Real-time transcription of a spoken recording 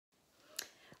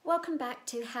Welcome back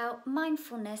to How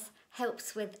Mindfulness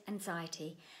Helps with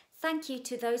Anxiety. Thank you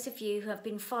to those of you who have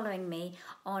been following me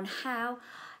on how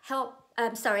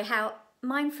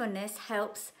mindfulness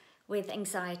helps with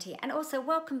anxiety, and also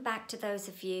welcome back to those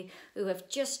of you who have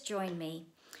just joined me.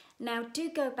 Now do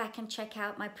go back and check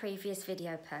out my previous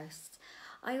video posts.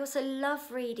 I also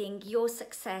love reading your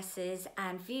successes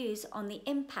and views on the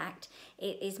impact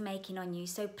it is making on you.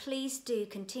 So please do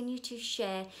continue to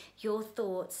share your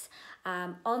thoughts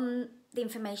on the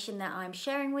information that I'm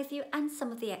sharing with you and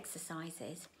some of the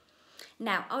exercises.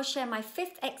 Now, I'll share my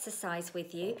fifth exercise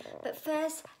with you, but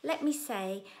first let me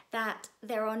say that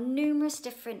there are numerous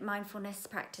different mindfulness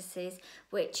practices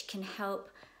which can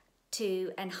help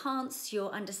to enhance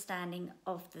your understanding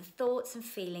of the thoughts and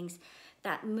feelings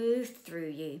that move through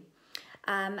you.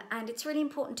 And it's really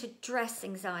important to address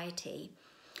anxiety.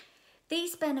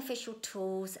 These beneficial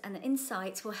tools and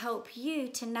insights will help you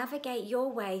to navigate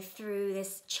your way through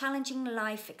this challenging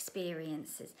life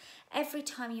experiences every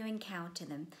time you encounter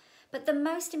them. But the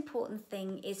most important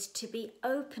thing is to be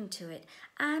open to it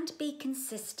and be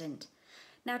consistent.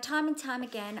 Now, time and time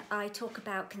again, I talk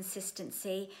about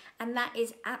consistency, and that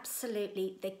is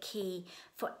absolutely the key.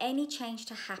 For any change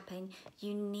to happen,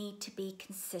 you need to be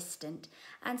consistent,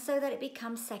 and so that it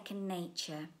becomes second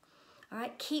nature. All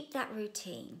right, keep that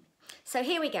routine. So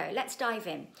here we go, let's dive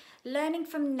in. Learning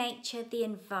from nature, the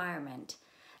environment.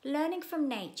 Learning from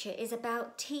nature is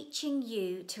about teaching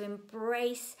you to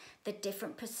embrace the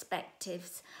different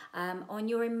perspectives on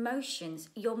your emotions,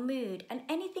 your mood, and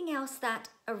anything else that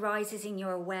arises in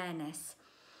your awareness.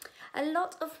 A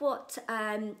lot of what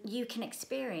you can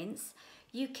experience,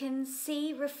 you can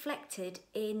see reflected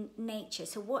in nature.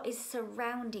 So what is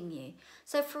surrounding you?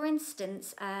 So for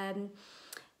instance,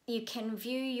 you can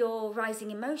view your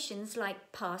rising emotions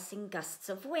like passing gusts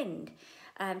of wind.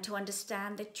 To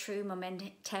understand the true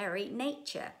momentary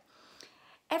nature.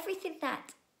 Everything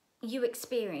that you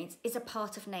experience is a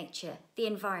part of nature, the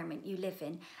environment you live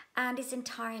in, and is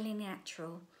entirely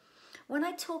natural. When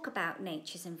I talk about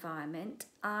nature's environment,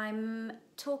 I'm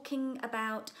talking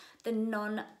about the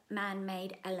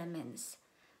non-man-made elements.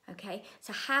 Okay,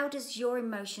 so how does your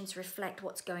emotions reflect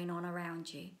what's going on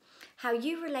around you? How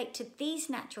you relate to these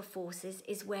natural forces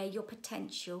is where your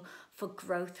potential for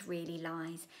growth really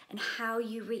lies, and how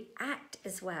you react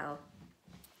as well.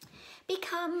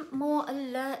 Become more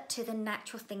alert to the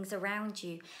natural things around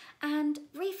you and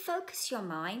refocus your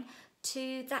mind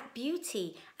to that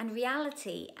beauty and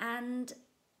reality, and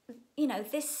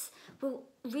this will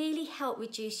really help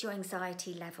reduce your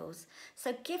anxiety levels.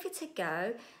 So give it a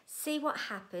go, see what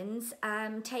happens,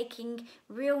 taking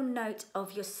real note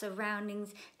of your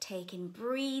surroundings, taking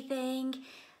breathing,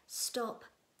 stop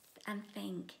and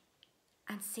think,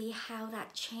 and see how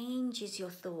that changes your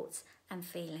thoughts and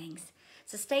feelings.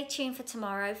 So stay tuned for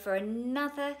tomorrow for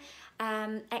another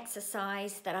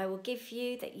exercise that I will give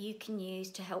you that you can use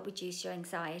to help reduce your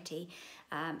anxiety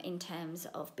in terms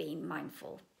of being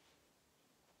mindful.